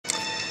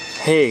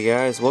Hey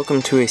guys,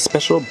 welcome to a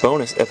special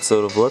bonus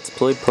episode of Let's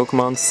Play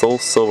Pokemon Soul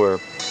Silver.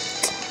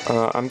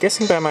 I'm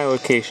guessing by my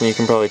location you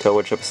can probably tell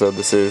which episode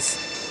this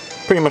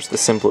is. Pretty much the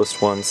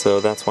simplest one, so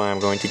that's why I'm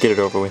going to get it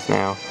over with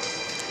now.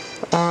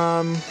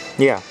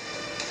 Yeah.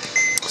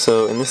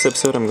 So in this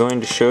episode I'm going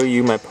to show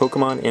you my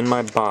Pokemon in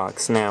my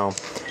box. Now,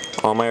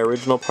 all my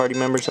original party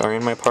members are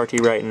in my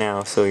party right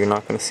now, so you're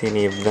not going to see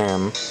any of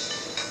them.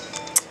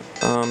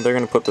 They're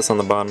going to put this on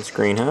the bottom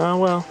screen.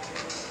 Well,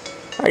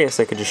 I guess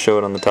I could just show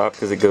it on the top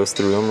because it goes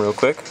through them real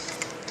quick.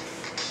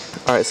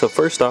 Alright, so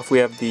first off we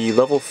have the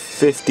level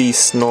 50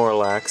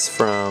 Snorlax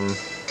from...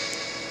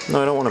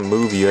 No, I don't want to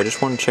move you, I just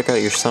want to check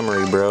out your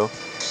summary, bro.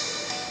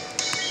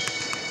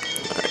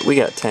 Alright, we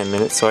got 10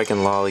 minutes, so I can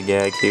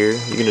lollygag here.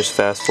 You can just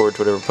fast forward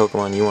to whatever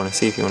Pokemon you want to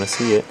see if you want to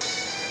see it.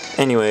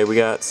 Anyway, we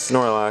got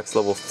Snorlax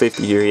level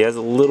 50 here. He has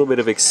a little bit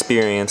of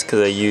experience because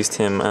I used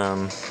him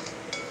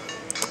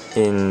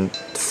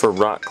for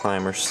Rock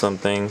Climb or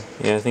something.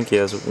 Yeah, I think he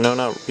has...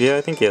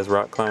 I think he has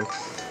Rock Climb.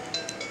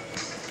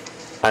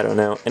 I don't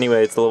know.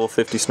 Anyway, it's the level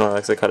 50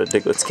 Snorlax I caught at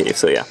Diglett's Cave,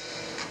 so yeah.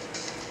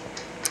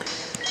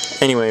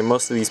 Anyway,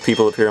 most of these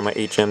people up here are my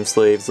HM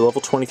slaves. The level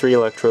 23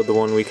 Electrode, the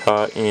one we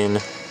caught in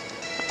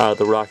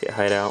the Rocket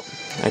Hideout.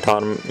 I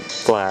taught him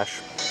Flash.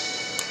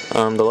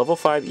 The level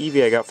 5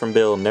 Eevee I got from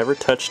Bill. Never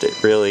touched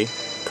it, really.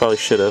 Probably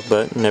should have,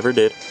 but never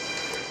did.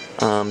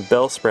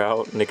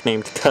 Bellsprout,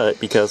 nicknamed Cut,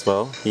 because,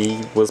 well,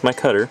 he was my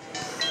cutter.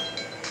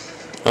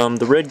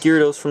 The red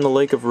Gyarados from the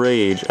Lake of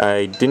Rage.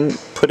 I didn't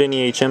put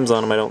any HMs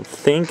on him, I don't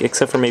think,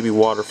 except for maybe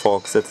Waterfall,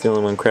 because that's the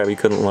only one Krabby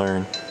couldn't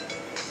learn.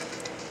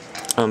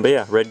 But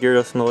yeah, red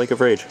Gyarados from the Lake of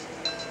Rage.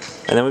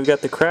 And then we've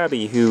got the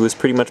Krabby, who was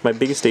pretty much my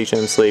biggest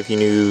HM slave. He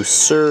knew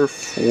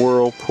Surf,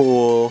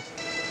 Whirlpool,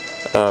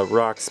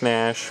 Rock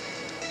Smash.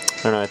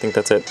 I don't know, I think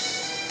that's it.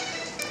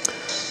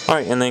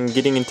 Alright, and then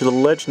getting into the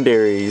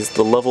legendaries,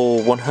 the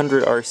level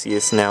 100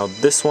 Arceus. Now,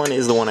 this one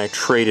is the one I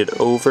traded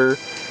over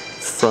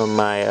from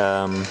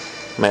my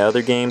my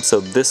other game, so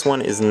this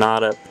one is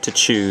not up to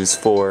choose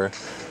for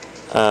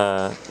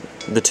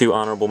the two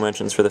honorable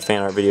mentions for the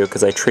fan art video,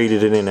 because I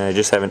traded it in and I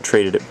just haven't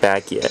traded it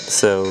back yet,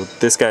 so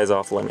this guy's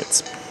off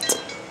limits.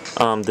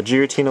 The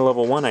Giratina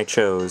level 1 I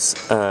chose.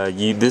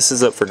 This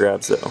is up for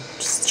grabs though,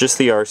 just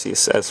the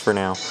Arceus as for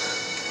now.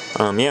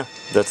 Yeah,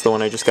 that's the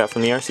one I just got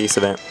from the Arceus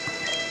event.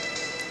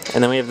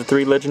 And then we have the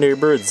three legendary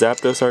birds,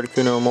 Zapdos,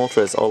 Articuno, and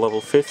Moltres, all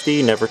level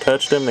 50, never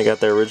touched them, they got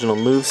their original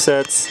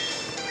movesets,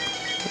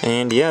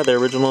 and yeah, their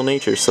original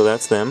nature, so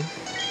that's them.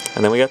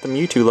 And then we got the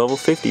Mewtwo, level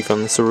 50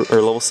 from the,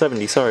 level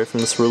 70, sorry,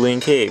 from the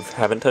Cerulean Cave,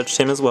 haven't touched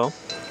him as well.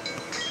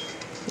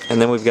 And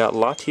then we've got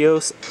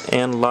Latios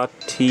and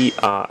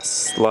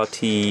Latias.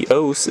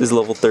 Latios is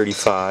level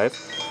 35,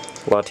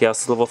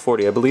 Latias is level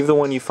 40. I believe the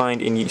one you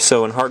find in,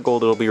 so in Heart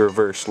Gold it'll be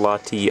reversed,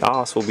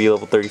 Latias will be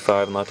level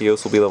 35 and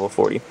Latios will be level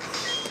 40.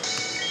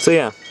 So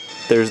yeah,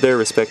 there's their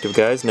respective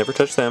guys, never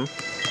touched them.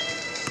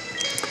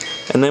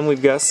 And then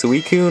we've got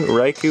Suicune,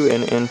 Raikou,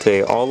 and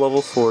Entei, all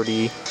level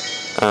 40.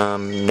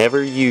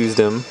 Never used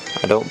them,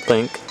 I don't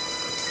think.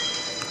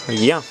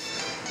 Yeah,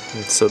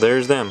 so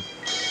there's them.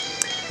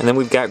 And then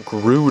we've got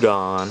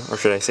Groudon, or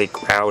should I say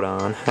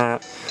Groudon,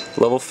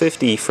 level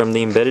 50 from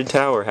the Embedded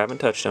Tower, haven't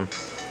touched him.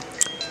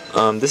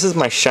 This is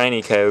my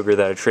shiny Kyogre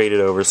that I traded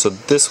over, so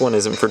this one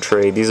isn't for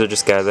trade. These are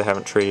just guys I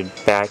haven't traded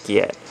back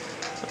yet.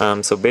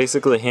 So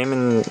basically him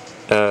and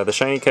the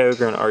shiny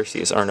Kyogre and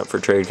Arceus aren't up for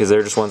trade because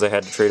they're just ones I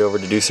had to trade over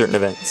to do certain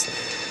events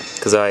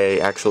because I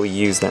actually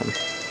use them.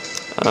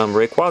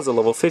 Rayquaza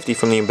level 50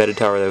 from the Embedded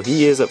Tower though,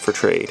 he is up for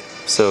trade,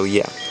 so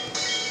yeah.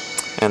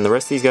 And the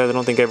rest of these guys I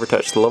don't think I ever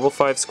touched. The level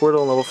 5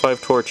 Squirtle and level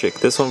 5 Torchic,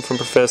 this one from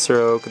Professor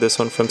Oak, this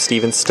one from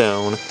Steven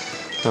Stone.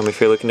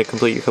 If you're looking to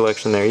complete your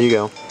collection, there you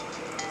go.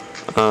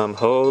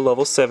 Ho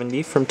level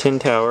 70 from Tin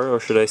Tower, or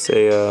should I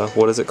say,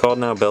 what is it called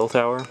now, Bell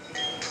Tower?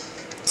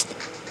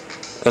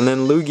 And then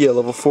Lugia,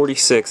 level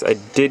 46. I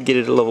did get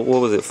it at level,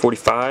 what was it,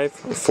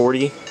 45 or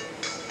 40?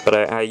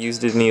 But I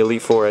used it in the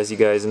Elite Four, as you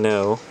guys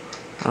know.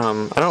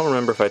 I don't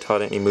remember if I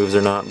taught any moves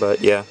or not,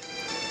 but yeah.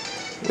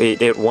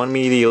 It won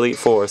me the Elite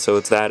Four, so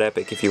it's that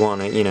epic if you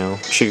want to, you know,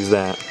 choose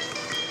that.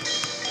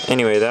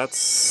 Anyway,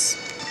 that's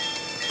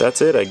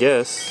it, I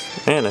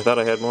guess. Man, I thought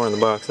I had more in the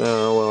box.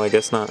 Oh, well, I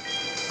guess not.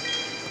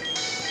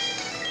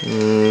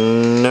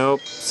 Nope,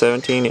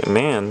 17.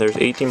 Man, there's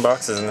 18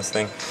 boxes in this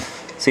thing.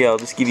 So yeah, I'll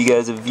just give you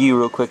guys a view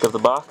real quick of the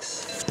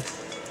box.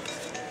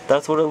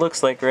 That's what it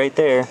looks like right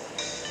there.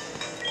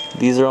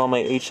 These are all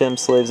my HM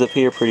slaves up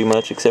here pretty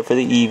much, except for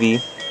the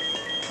Eevee.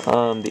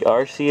 The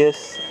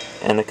Arceus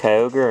and the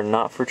Kyogre are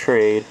not for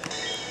trade.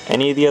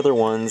 Any of the other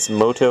ones,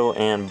 Moto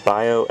and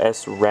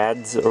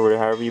Bi0SRADZ, or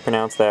however you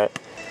pronounce that,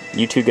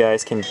 you two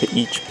guys can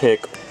each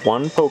pick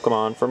one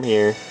Pokemon from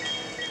here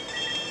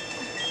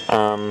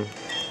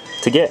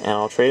to get, and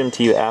I'll trade them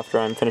to you after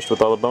I'm finished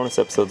with all the bonus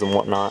episodes and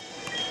whatnot.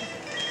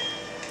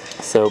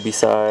 So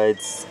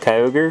besides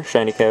Kyogre,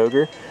 shiny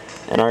Kyogre,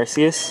 and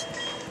Arceus,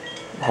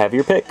 have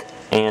your pick,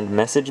 and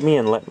message me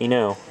and let me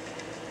know.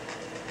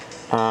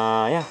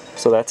 Yeah,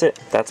 so that's it.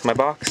 That's my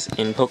box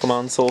in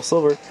Pokemon Soul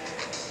Silver.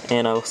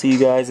 and I will see you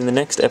guys in the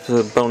next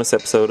bonus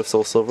episode of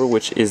Soul Silver,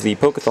 which is the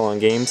Pokeathon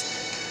games.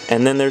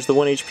 And then there's the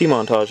 1 HP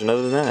montage, and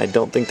other than that, I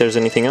don't think there's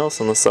anything else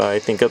unless I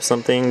think up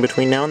something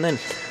between now and then.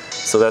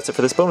 So that's it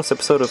for this bonus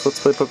episode of Let's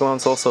Play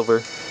Pokemon Soul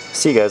Silver.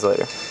 See you guys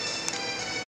later.